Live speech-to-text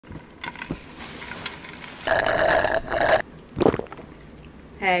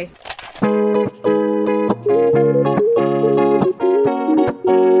Hey.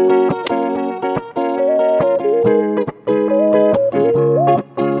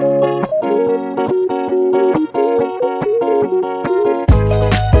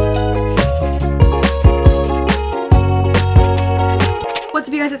 What's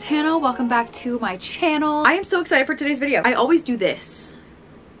up, you guys? It's Hannah. Welcome back to my channel. I am so excited for today's video. I always do this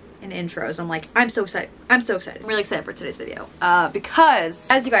in intros. I'm like, I'm so excited. I'm so excited. I'm really excited for today's video because,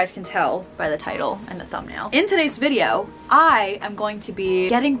 as you guys can tell by the title and the thumbnail, in today's video, I am going to be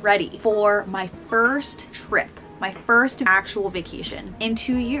getting ready for my first trip, my first actual vacation in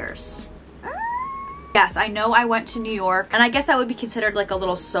 2 years. Yes, I know I went to New York, and I guess that would be considered like a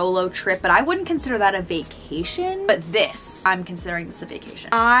little solo trip, but I wouldn't consider that a vacation. But this, I'm considering this a vacation.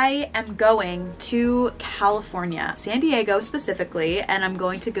 I am going to California, San Diego specifically, and I'm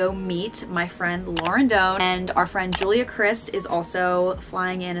going to go meet my friend Lauren Doan, and our friend Julia Christ is also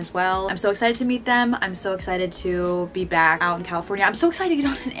flying in as well. I'm so excited to meet them. I'm so excited to be back out in California. I'm so excited to get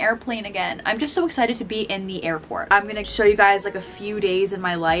on an airplane again. I'm just so excited to be in the airport. I'm gonna show you guys like a few days in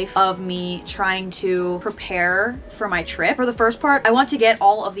my life of me trying to prepare for my trip. For the first part, I want to get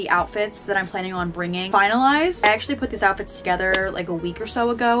all of the outfits that I'm planning on bringing finalized. I actually put these outfits together like a week or so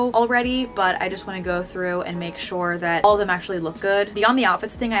ago already, but I just want to go through and make sure that all of them actually look good. Beyond the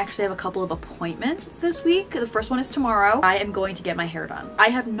outfits thing, I actually have a couple of appointments this week. The first one is tomorrow. I am going to get my hair done. I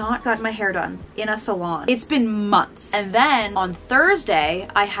have not gotten my hair done in a salon. It's been months. And then on Thursday,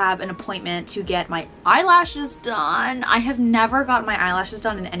 I have an appointment to get my eyelashes done. I have never gotten my eyelashes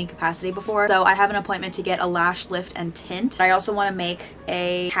done in any capacity before, so I have an appointment to get a lash lift and tint. I also want to make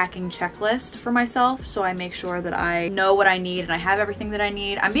a packing checklist for myself, so I make sure that I know what I need and I have everything that I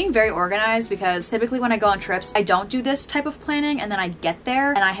need. I'm being very organized because typically when I go on trips, I don't do this type of planning, and then I get there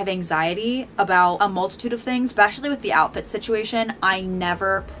and I have anxiety about a multitude of things, especially with the outfit situation. I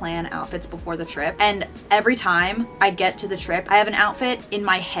never plan outfits before the trip, and every time I get to the trip, I have an outfit in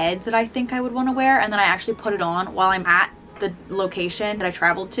my head that I think I would want to wear, and then I actually put it on while I'm at the location that I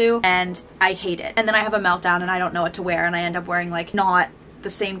traveled to, and I hate it. And then I have a meltdown and I don't know what to wear, and I end up wearing like not the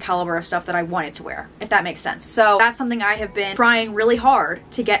same caliber of stuff that I wanted to wear, if that makes sense. So that's something I have been trying really hard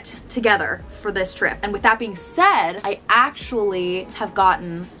to get together for this trip. And with that being said, I actually have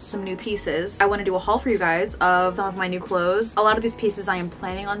gotten some new pieces. I want to do a haul for you guys of some of my new clothes. A lot of these pieces I am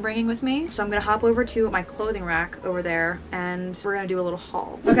planning on bringing with me. So I'm gonna hop over to my clothing rack over there and we're gonna do a little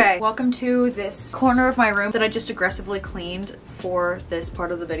haul. Okay, welcome to this corner of my room that I just aggressively cleaned for this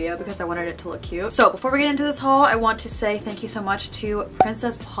part of the video because I wanted it to look cute. So before we get into this haul, I want to say thank you so much to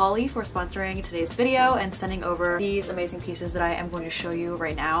Princess Polly for sponsoring today's video and sending over these amazing pieces that I am going to show you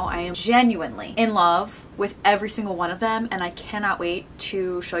right now. I am genuinely in love with every single one of them, and I cannot wait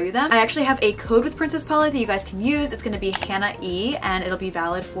to show you them. I actually have a code with Princess Polly that you guys can use. It's going to be Hannah E, and it'll be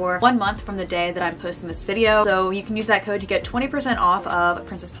valid for 1 month from the day that I'm posting this video. So you can use that code to get 20% off of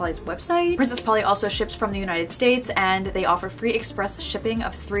Princess Polly's website. Princess Polly also ships from the United States, and they offer free express shipping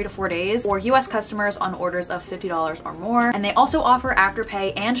of 3 to 4 days for US customers on orders of $50 or more. And they also offer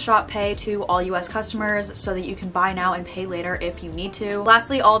AfterPay and ShopPay to all US customers so that you can buy now and pay later if you need to.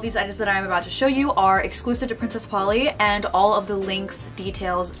 Lastly, all of these items that I'm about to show you are exclusive to Princess Polly, and all of the links,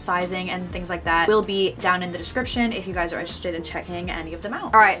 details, sizing, and things like that will be down in the description if you guys are interested in checking any of them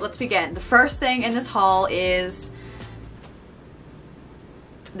out. All right, let's begin. The first thing in this haul is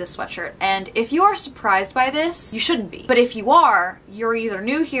this sweatshirt, and if you are surprised by this, you shouldn't be. But if you are, you're either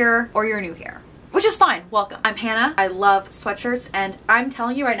new here or you're new here, which is fine. Welcome. I'm Hannah. I love sweatshirts, and I'm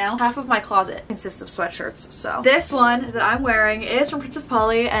telling you right now, half of my closet consists of sweatshirts. So this one that I'm wearing is from Princess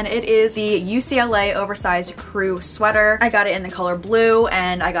Polly, and it is the UCLA oversized crew sweater. I got it in the color blue,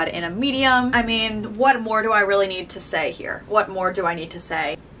 and I got it in a medium. I mean, what more do I really need to say here? What more do I need to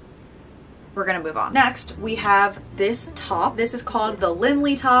say? We're gonna move on. Next, we have this top. This is called the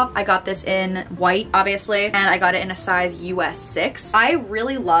Lindley top. I got this in white, obviously, and I got it in a size US 6. I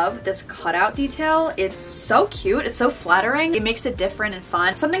really love this cutout detail. It's so cute. It's so flattering. It makes it different and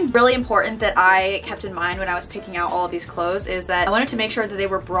fun. Something really important that I kept in mind when I was picking out all of these clothes is that I wanted to make sure that they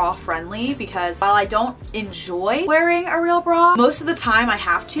were bra friendly, because while I don't enjoy wearing a real bra, most of the time I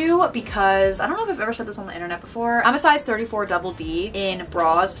have to, because I don't know if I've ever said this on the internet before. I'm a size 34 double D in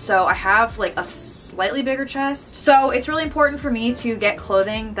bras, so I have like a slightly bigger chest. So it's really important for me to get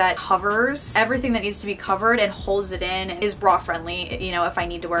clothing that covers everything that needs to be covered and holds it in and is bra friendly, you know, if I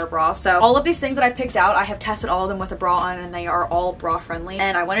need to wear a bra. So all of these things that I picked out, I have tested all of them with a bra on, and they are all bra friendly,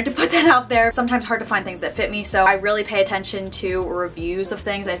 and I wanted to put that out there. Sometimes hard to find things that fit me, so I really pay attention to reviews of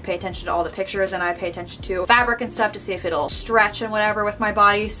things. I pay attention to all the pictures, and I pay attention to fabric and stuff to see if it'll stretch and whatever with my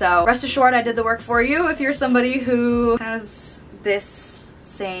body. So rest assured I did the work for you if you're somebody who has this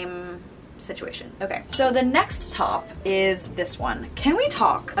same situation. Okay, so the next top is this one. Can we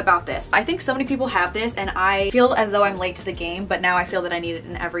talk about this? I think so many people have this and I feel as though I'm late to the game, but now I feel that I need it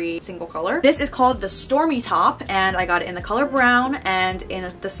in every single color. This is called the Stormy top and I got it in the color brown and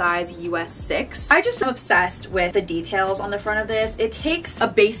in the size US 6. I just am obsessed with the details on the front of this. It takes a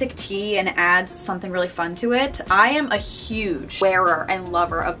basic tee and adds something really fun to it. I am a huge wearer and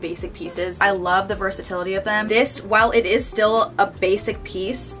lover of basic pieces. I love the versatility of them. This, while it is still a basic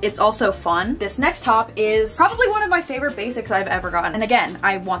piece, it's also fun. This next top is probably one of my favorite basics I've ever gotten. And again,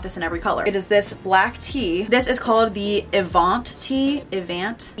 I want this in every color. It is this black tee. This is called the Evant tee.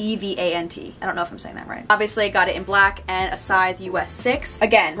 Evant. E-V-A-N-T. I don't know if I'm saying that right. Obviously, I got it in black and a size US 6.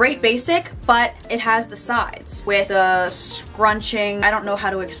 Again, great basic, but it has the sides with the scrunching. I don't know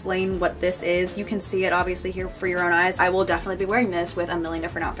how to explain what this is. You can see it obviously here for your own eyes. I will definitely be wearing this with a million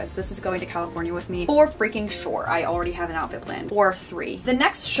different outfits. This is going to California with me for freaking sure. I already have an outfit planned. Or 3. The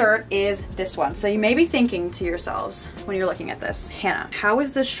next shirt is this one. So you may be thinking to yourselves when you're looking at this, Hannah, how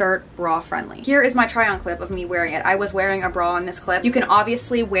is this shirt bra friendly? Here is my try on clip of me wearing it. I was wearing a bra in this clip. You can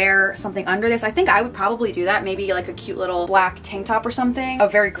obviously wear something under this. I think I would probably do that. Maybe like a cute little black tank top or something. A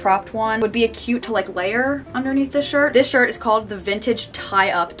very cropped one would be a cute to like layer underneath this shirt. This shirt is called the Vintage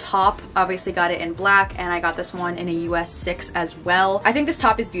Tie Up Top. Obviously got it in black and I got this one in a US 6 as well. I think this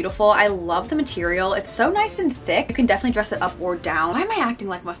top is beautiful. I love the material. It's so nice and thick. You can definitely dress it up or down. Why am I acting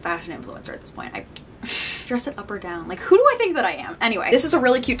like I'm a fashion influencer at this point? I dress it up or down. Like, who do I think that I am? Anyway, this is a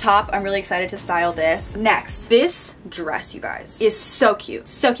really cute top. I'm really excited to style this. Next, this dress, you guys, is so cute.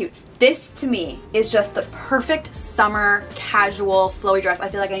 So cute. This to me is just the perfect summer casual flowy dress. I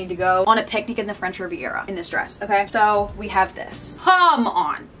feel like I need to go on a picnic in the French Riviera in this dress. Okay, so we have this. Come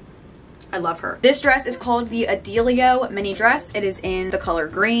on. I love her. This dress is called the Adelio mini dress. It is in the color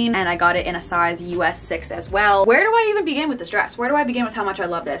green and I got it in a size US 6 as well. Where do I even begin with this dress? Where do I begin with how much I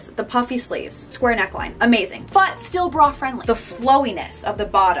love this? The puffy sleeves, square neckline, amazing, but still bra friendly. The flowiness of the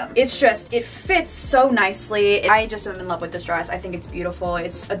bottom, it's just, it fits so nicely. I just am in love with this dress. I think it's beautiful.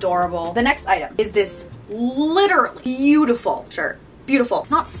 It's adorable. The next item is this literally beautiful shirt. Beautiful. It's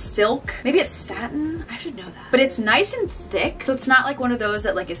not silk. Maybe it's satin. I should know that. But it's nice and thick. So it's not like one of those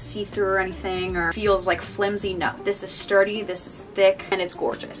that like is see-through or anything or feels like flimsy. No, this is sturdy. This is thick and it's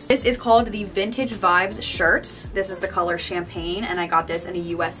gorgeous. This is called the Vintage Vibes shirt. This is the color champagne and I got this in a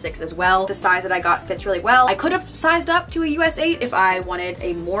US 6 as well. The size that I got fits really well. I could have sized up to a US 8 if I wanted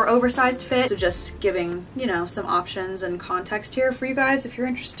a more oversized fit. So just giving, you know, some options and context here for you guys if you're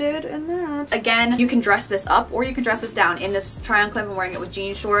interested in that. Again, you can dress this up or you can dress this down. In this try on clip, I'm wearing it with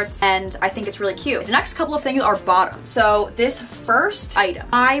jean shorts and I think it's really cute. The next couple of things are bottoms. So this first item,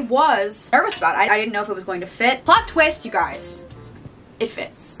 I was nervous about it. I didn't know if it was going to fit. Plot twist, you guys. It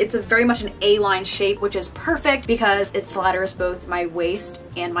fits. It's a very much an A-line shape, which is perfect because it flatters both my waist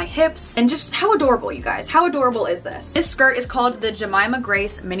and my hips. And just how adorable, you guys. How adorable is this? This skirt is called the Jemima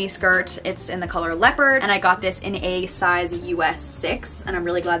Grace mini skirt. It's in the color leopard and I got this in a size US 6 and I'm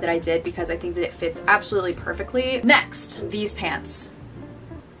really glad that I did because I think that it fits absolutely perfectly. Next, these pants.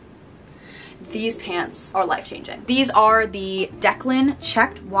 These pants are life-changing. These are the Declan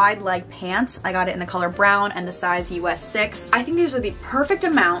checked wide leg pants. I got it in the color brown and the size US 6. I think these are the perfect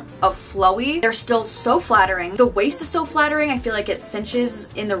amount of flowy. They're still so flattering. The waist is so flattering. I feel like it cinches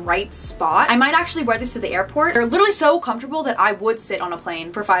in the right spot. I might actually wear this to the airport. They're literally so comfortable that I would sit on a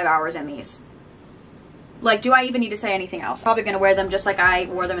plane for 5 hours in these. Like, do I even need to say anything else? Probably gonna wear them just like I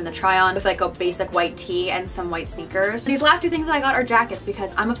wore them in the try-on with like a basic white tee and some white sneakers. These last two things that I got are jackets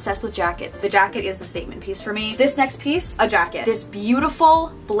because I'm obsessed with jackets. The jacket is the statement piece for me. This next piece, a jacket. This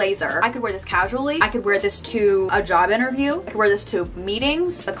beautiful blazer. I could wear this casually. I could wear this to a job interview. I could wear this to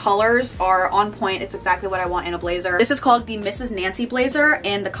meetings. The colors are on point. It's exactly what I want in a blazer. This is called the Mrs. Nancy blazer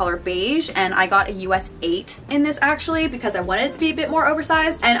in the color beige and I got a US 8 in this actually because I wanted it to be a bit more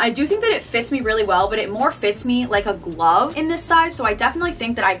oversized and I do think that it fits me really well, but it more fits me like a glove in this size, so I definitely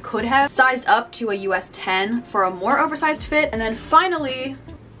think that I could have sized up to a US 10 for a more oversized fit. And then finally,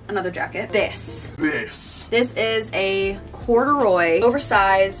 another jacket. This is a corduroy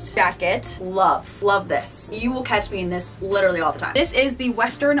oversized jacket. Love this. You will catch me in this literally all the time. This is the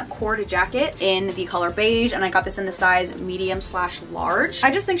Western cord jacket in the color beige and I got this in the size medium/large.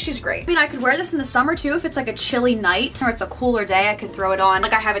 I just think she's great. I mean, I could wear this in the summer too if it's like a chilly night or it's a cooler day. I could throw it on.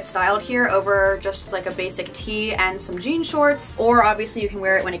 Like I have it styled here over just like a basic tee and some jean shorts, or obviously you can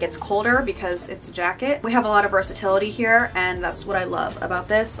wear it when it gets colder because it's a jacket. We have a lot of versatility here and that's what I love about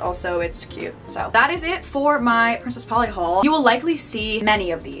this. Also, it's cute. So that is it for my Princess Polly haul. channel. You will likely see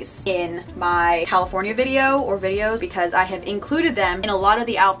many of these in my California video or videos because I have included them in a lot of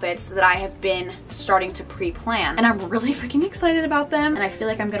the outfits that I have been starting to pre-plan. And I'm really freaking excited about them. And I feel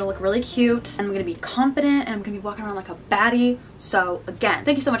like I'm gonna look really cute and I'm gonna be confident and I'm gonna be walking around like a baddie. So again,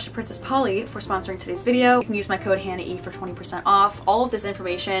 thank you so much to Princess Polly for sponsoring today's video. You can use my code HANNAHE for 20% off. All of this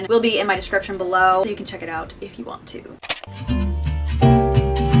information will be in my description below, so you can check it out if you want to.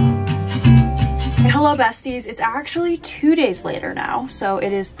 Hello besties, it's actually 2 days later now, so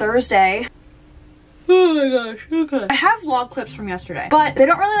it is Thursday. Oh my gosh, okay. I have vlog clips from yesterday, but they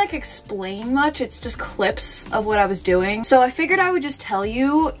don't really like explain much. It's just clips of what I was doing. So I figured I would just tell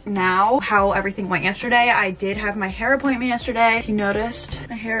you now how everything went yesterday. I did have my hair appointment yesterday. If you noticed,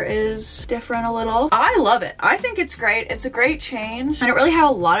 my hair is different a little. I love it. I think it's great. It's a great change. I don't really have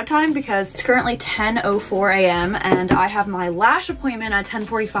a lot of time because it's currently 10:04 a.m. and I have my lash appointment at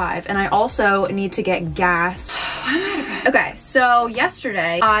 10:45 and I also need to get gas. Okay, so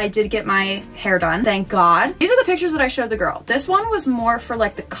yesterday I did get my hair done. Thank God. These are the pictures that I showed the girl. This one was more for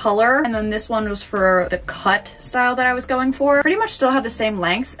like the color and then this one was for the cut style that I was going for. Pretty much still have the same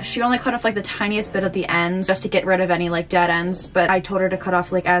length. She only cut off like the tiniest bit at the ends just to get rid of any like dead ends, but I told her to cut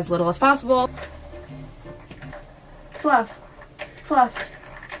off like as little as possible. Fluff, fluff,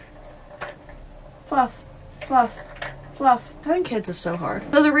 fluff, fluff. Fluff. Having kids is so hard.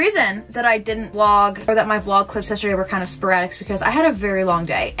 So the reason that I didn't vlog or that my vlog clips yesterday were kind of sporadic is because I had a very long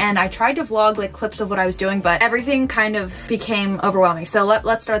day and I tried to vlog like clips of what I was doing, but everything kind of became overwhelming. So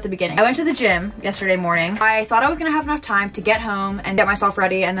let's start at the beginning. I went to the gym yesterday morning. I thought I was gonna have enough time to get home and get myself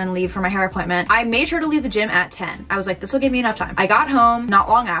ready and then leave for my hair appointment. I made sure to leave the gym at 10. I was like, this will give me enough time. I got home not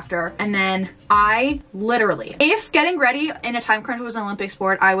long after and then I literally, if getting ready in a time crunch was an Olympic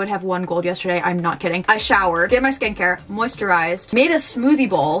sport, I would have won gold yesterday. I'm not kidding. I showered, did my skincare, moisturized, made a smoothie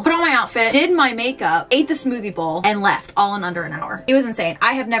bowl, put on my outfit, did my makeup, ate the smoothie bowl, and left all in under an hour. It was insane.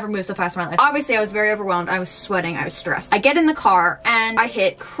 I have never moved so fast in my life. Obviously, I was very overwhelmed. I was sweating. I was stressed. I get in the car and I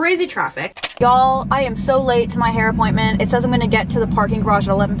hit crazy traffic. Y'all, I am so late to my hair appointment. It says I'm gonna get to the parking garage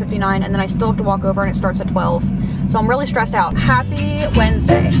at 11:59 and then I still have to walk over and it starts at 12. So I'm really stressed out. Happy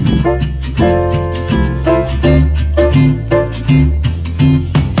Wednesday.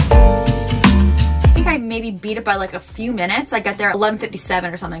 Maybe beat it by like a few minutes. I got there at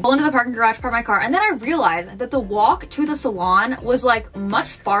 11:57 or something. Pull into the parking garage, park my car, and then I realized that the walk to the salon was like much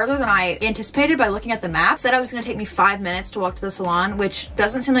farther than I anticipated by looking at the map. It said it was gonna take me 5 minutes to walk to the salon, which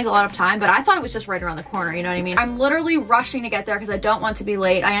doesn't seem like a lot of time, but I thought it was just right around the corner, you know what I mean? I'm literally rushing to get there because I don't want to be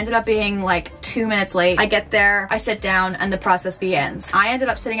late. I ended up being like 2 minutes late. I get there, I sit down, and the process begins. I ended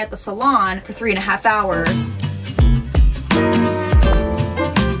up sitting at the salon for 3.5 hours.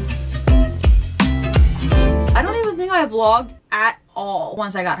 I vlogged at all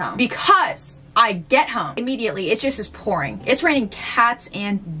once I got home because I get home immediately. It just is pouring. It's raining cats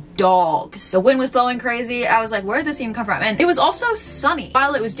and dogs. The wind was blowing crazy. I was like, where did this even come from? And it was also sunny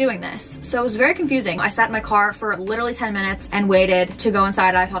while it was doing this. So it was very confusing. I sat in my car for literally 10 minutes and waited to go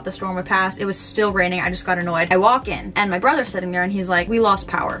inside. I thought the storm would pass. It was still raining. I just got annoyed. I walk in and my brother's sitting there and he's like, we lost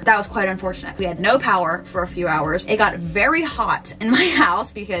power. That was quite unfortunate. We had no power for a few hours. It got very hot in my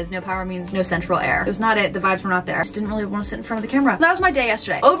house because no power means no central air. It was not it. The vibes were not there. I just didn't really want to sit in front of the camera. That was my day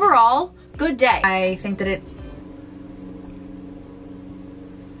yesterday. Overall, good day. I think that it...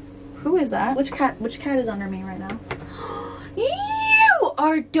 Who is that? Which cat is under me right now? You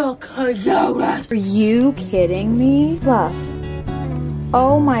are Dokazoras. Are you kidding me? Fluff.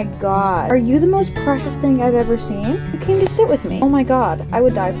 Oh my god. Are you the most precious thing I've ever seen? You came to sit with me. Oh my god. I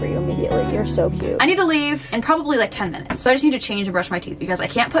would die for you immediately. You're so cute. I need to leave in probably like 10 minutes. So I just need to change and brush my teeth because I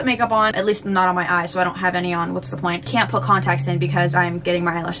can't put makeup on, at least not on my eyes, so I don't have any on. What's the point? Can't put contacts in because I'm getting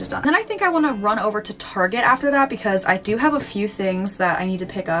my eyelashes done. Then I think I want to run over to Target after that because I do have a few things that I need to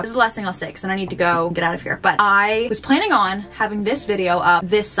pick up. This is the last thing I'll say because then I need to go get out of here. But I was planning on having this video up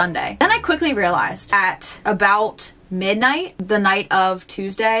this Sunday. Then I quickly realized at about midnight, the night of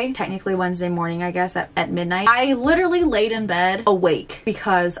Tuesday, technically Wednesday morning, I guess, at midnight, I literally laid in bed awake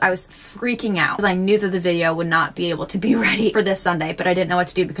because I was freaking out because I knew that the video would not be able to be ready for this Sunday, but I didn't know what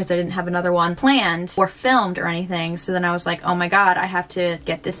to do because I didn't have another one planned or filmed or anything. So then I was like, oh my god, I have to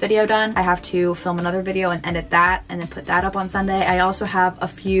get this video done. I have to film another video and edit that and then put that up on Sunday. I also have a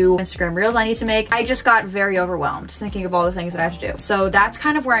few Instagram reels I need to make. I just got very overwhelmed thinking of all the things that I have to do. So that's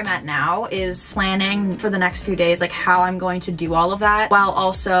kind of where I'm at now, is planning for the next few days, like how I'm going to do all of that while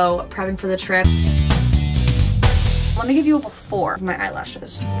also prepping for the trip. Let me give you a before of my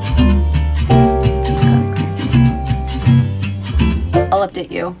eyelashes. This is kind of creepy. I'll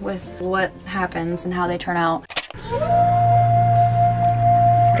update you with what happens and how they turn out.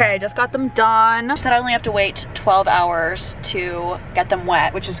 Okay, Okay, I just got them done. She said I only have to wait 12 hours to get them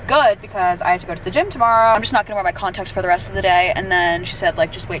wet, which is good because I have to go to the gym tomorrow. I'm just not gonna wear my contacts for the rest of the day. And then she said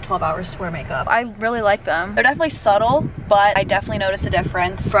like just wait 12 hours to wear makeup. I really like them. They're definitely subtle, but I definitely notice a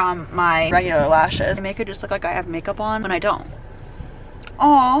difference from my regular lashes. They make it just look like I have makeup on when I don't.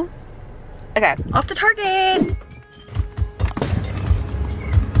 Aww. Okay, off to Target.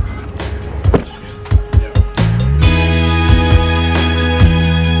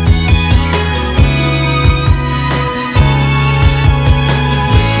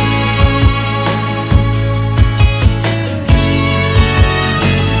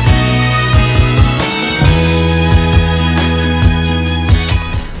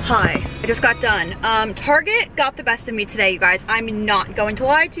 Just got done. Target got the best of me today, you guys. I'm not going to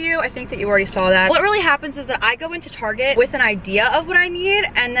lie to you. I think that you already saw that. What really happens is that I go into Target with an idea of what I need,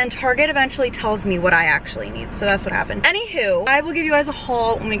 and then Target eventually tells me what I actually need. So that's what happened. Anywho, I will give you guys a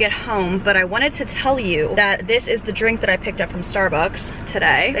haul when we get home, but I wanted to tell you that this is the drink that I picked up from Starbucks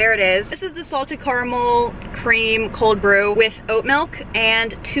today. There it is. This is the salted caramel cream cold brew with oat milk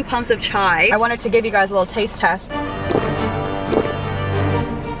and 2 pumps of chai. I wanted to give you guys a little taste test.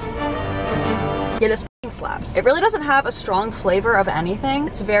 Yeah, this slaps. It really doesn't have a strong flavor of anything.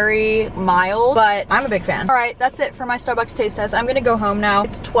 It's very mild, but I'm a big fan. All right, that's it for my Starbucks taste test. I'm gonna go home now.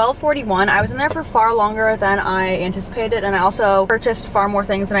 It's 12:41. I was in there for far longer than I anticipated, and I also purchased far more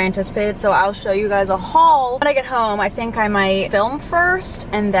things than I anticipated, so I'll show you guys a haul when I get home. I think I might film first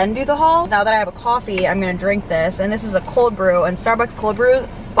and then do the haul. Now that I have a coffee, I'm gonna drink this, and this is a cold brew, and Starbucks cold brews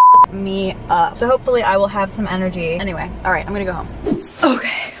f me up. So hopefully I will have some energy. Anyway, all right, I'm gonna go home.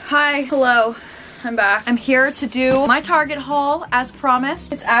 Okay, hi, hello. I'm back. I'm here to do my Target haul as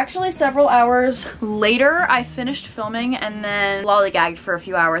promised. It's actually several hours later. I finished filming and then lollygagged for a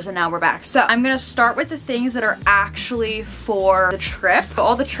few hours, and now we're back. So I'm gonna start with the things that are actually for the trip.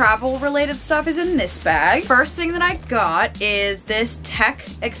 All the travel related stuff is in this bag. First thing that I got is this tech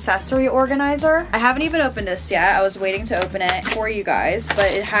accessory organizer. I haven't even opened this yet. I was waiting to open it for you guys, but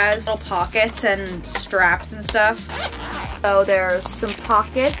it has little pockets and straps and stuff. So there's some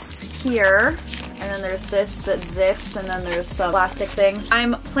pockets here. And then there's this that zips, and then there's some plastic things.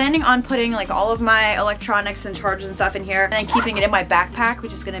 I'm planning on putting like all of my electronics and chargers and stuff in here, and then keeping it in my backpack,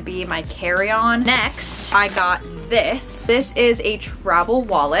 which is gonna be my carry-on. Next, I got this. This is a travel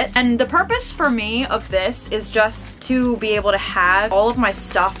wallet, and the purpose for me of this is just to be able to have all of my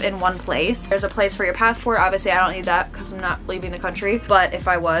stuff in one place. There's a place for your passport. Obviously, I don't need that because I'm not leaving the country, but if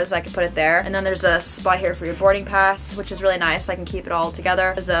I was, I could put it there. And then there's a spot here for your boarding pass, which is really nice. I can keep it all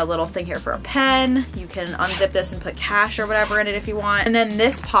together. There's a little thing here for a pen. You can unzip this and put cash or whatever in it if you want. And then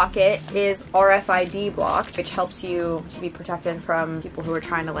this pocket is RFID blocked, which helps you to be protected from people who are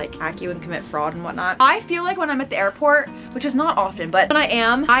trying to like hack you and commit fraud and whatnot. I feel like when I'm at the airport, which is not often, but when I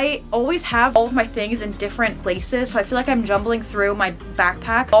am, I always have all of my things in different places. So I feel like I'm jumbling through my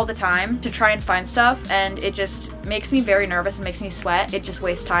backpack all the time to try and find stuff, and it just makes me very nervous and makes me sweat. It just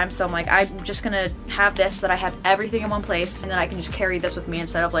wastes time. So I'm like, I'm just gonna have this so that I have everything in one place, and then I can just carry this with me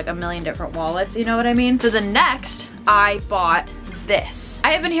instead of like a million different wallets, you know what I mean? So the next, I bought this.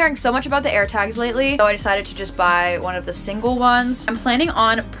 I have been hearing so much about the AirTags lately, so I decided to just buy one of the single ones. I'm planning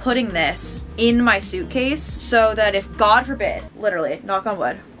on putting this in my suitcase so that if, God forbid, literally, knock on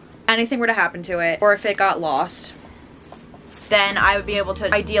wood, anything were to happen to it, or if it got lost, then I would be able to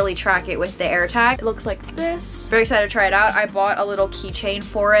ideally track it with the AirTag. It looks like this. Very excited to try it out. I bought a little keychain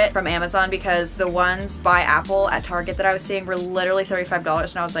for it from Amazon because the ones by Apple at Target that I was seeing were literally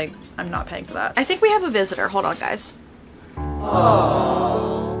 $35, and I was like, I'm not paying for that. I think we have a visitor. Hold on, guys.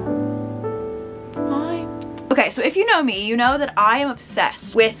 Hi. Okay, so if you know me, you know that I am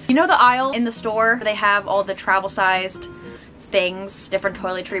obsessed with, you know the aisle in the store where they have all the travel-sized things, different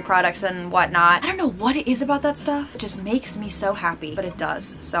toiletry products and whatnot. I don't know what it is about that stuff. It just makes me so happy, but it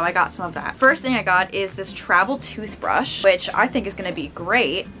does. So I got some of that. First thing I got is this travel toothbrush, which I think is gonna be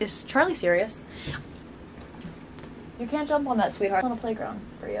great. Is Charlie serious? You can't jump on that, sweetheart. I'm on a playground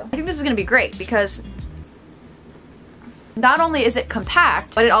for you. I think this is gonna be great because not only is it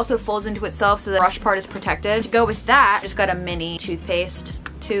compact, but it also folds into itself so the brush part is protected. To go with that, I just got a mini toothpaste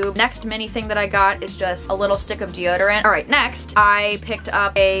tube. Next mini thing that I got is just a little stick of deodorant. All right, next I picked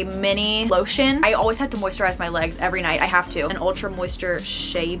up a mini lotion. I always have to moisturize my legs every night. I have to. An Ultra Moisture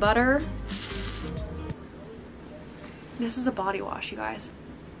Shea Butter. This is a body wash, you guys.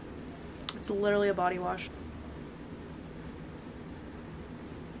 It's literally a body wash.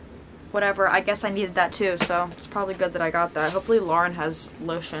 whatever. I guess I needed that too, so it's probably good that I got that. Hopefully Lauren has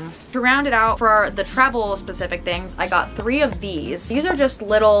lotion. To round it out for the travel specific things, I got 3 of these. These are just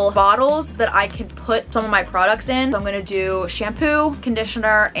little bottles that I can put some of my products in. So I'm gonna do shampoo,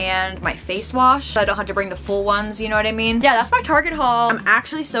 conditioner, and my face wash, so I don't have to bring the full ones, you know what I mean? Yeah, that's my Target haul. I'm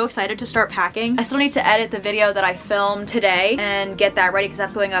actually so excited to start packing. I still need to edit the video that I filmed today and get that ready because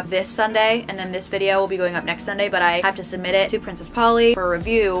that's going up this Sunday, and then this video will be going up next Sunday, but I have to submit it to Princess Polly for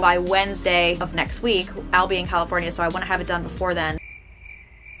review by Wednesday of next week. I'll be in California, so I want to have it done before then.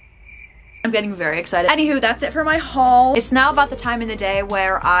 I'm getting very excited. Anywho, that's it for my haul. It's now about the time in the day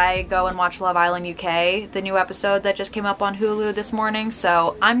where I go and watch Love Island UK, the new episode that just came up on Hulu this morning,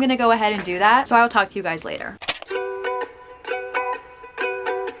 so I'm gonna go ahead and do that. So I will talk to you guys later.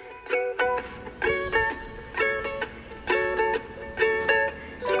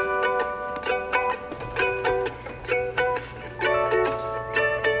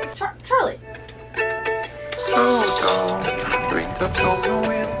 Charlie.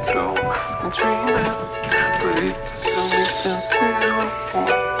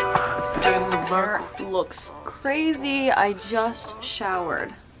 Hair looks crazy. I just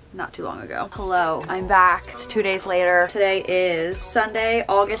showered not too long ago. Hello, I'm back. It's 2 days later. Today is Sunday,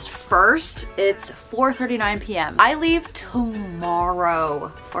 August 1st. It's 4:39 p.m. I leave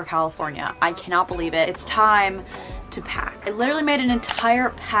tomorrow for California. I cannot believe it. It's time to pack. I literally made an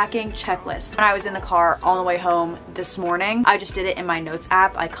entire packing checklist when I was in the car on the way home this morning. I just did it in my notes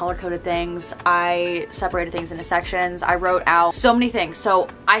app. I color coded things. I separated things into sections. I wrote out so many things. So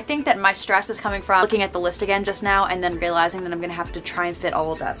I think that my stress is coming from looking at the list again just now and then realizing that I'm gonna have to try and fit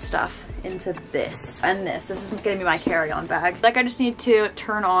all of that stuff into this and this. This is gonna be my carry-on bag. Like, I just need to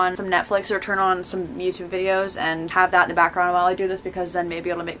turn on some Netflix or turn on some YouTube videos and have that in the background while I do this, because then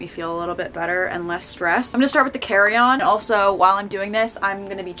maybe it'll make me feel a little bit better and less stressed. I'm gonna start with the carry-on. Also, while I'm doing this, I'm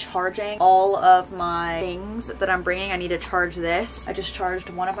gonna be charging all of my things that I'm bringing. I need to charge this. I just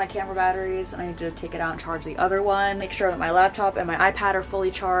charged one of my camera batteries and I need to take it out and charge the other one. Make sure that my laptop and my iPad are fully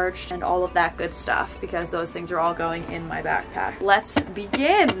charged and all of that good stuff, because those things are all going in my backpack. Let's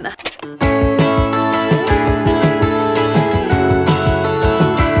begin.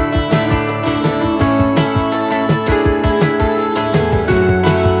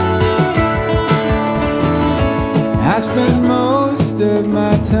 I spend most of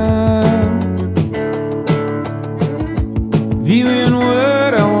my time viewing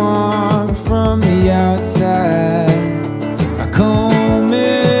what I want from the outside. I comb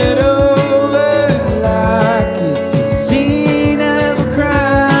it over like it's the scene of a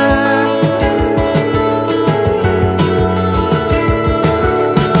crime.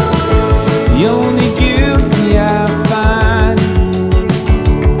 The only guilty I find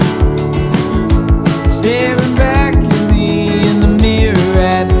staring back at me in the mirror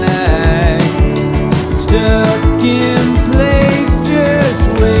at night, stuck in place just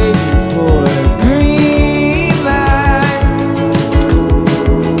waiting for a green light.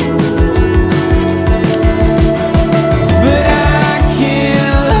 But I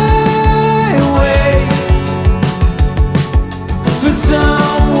can't lie, wait for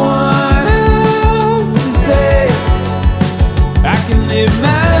someone else to say I can live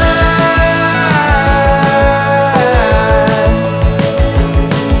my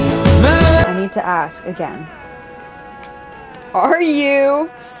to ask again. Are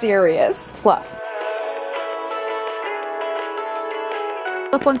you serious? Fluff.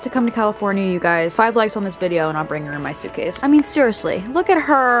 Fluff wants to come to California, you guys. 5 likes on this video and I'll bring her in my suitcase. I mean, seriously, look at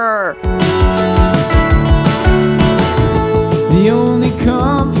her. The only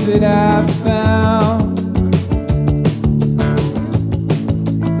comfort I've found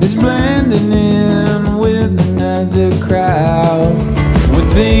is blending in with another crowd. When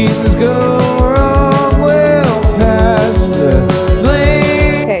things go wrong, we'll pass the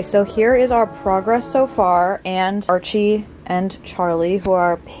blame. Okay, so here is our progress so far, and Archie and Charlie, who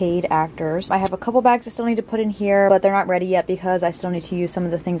are paid actors. I have a couple bags I still need to put in here, but they're not ready yet because I still need to use some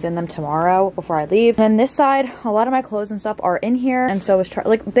of the things in them tomorrow before I leave. And this side, a lot of my clothes and stuff are in here, and so is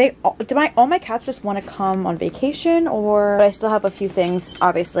Charlie. Like, all my cats just want to come on vacation, or but I still have a few things,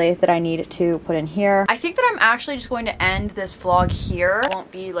 obviously, that I need to put in here. I think that I'm actually just going to end this vlog here. I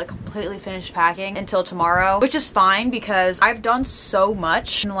won't be like completely finished packing until tomorrow, which is fine because I've done so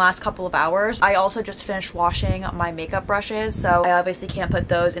much in the last couple of hours. I also just finished washing my makeup brushes, so I obviously can't put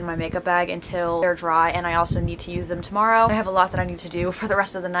those in my makeup bag until they're dry, and I also need to use them tomorrow. I have a lot that I need to do for the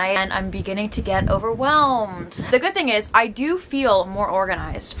rest of the night, and I'm beginning to get overwhelmed. The good thing is I do feel more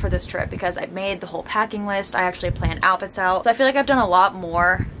organized for this trip because I made the whole packing list. I actually planned outfits out, so I feel like I've done a lot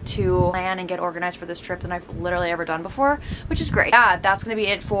more to plan and get organized for this trip than I've literally ever done before, which is great. Yeah, that's gonna be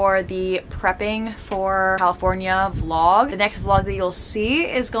it for the prepping for California vlog. The next vlog that you'll see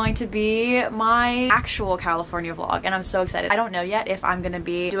is going to be my actual California vlog, and I'm so excited. I don't know yet if I'm gonna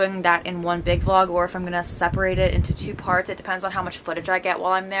be doing that in one big vlog or if I'm gonna separate it into 2 parts. It depends on how much footage I get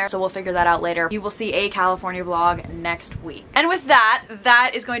while I'm there, so we'll figure that out later. You will see a California vlog next week. And with that,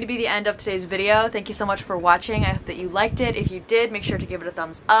 that is going to be the end of today's video. Thank you so much for watching. I hope that you liked it. If you did, make sure to give it a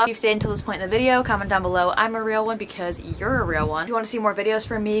thumbs up. If you've stayed until this point in the video, comment down below I'm a real one because you're a real one. If you want to see more videos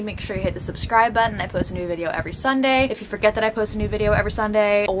from me, make sure you hit the subscribe button. I post a new video every Sunday. If you forget that I post a new video every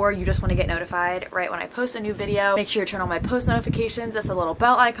Sunday, or you just want to get notified right when I post a new video, make sure you turn on my post notifications. That's the little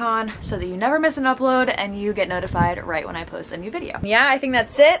bell icon so that you never miss an upload and you get notified right when I post a new video. Yeah, I think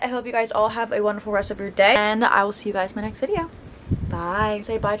that's it. I hope you guys all have a wonderful rest of your day, and I will see you guys in my next video. Bye.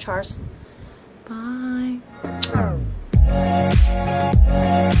 Say bye, Charles. Bye.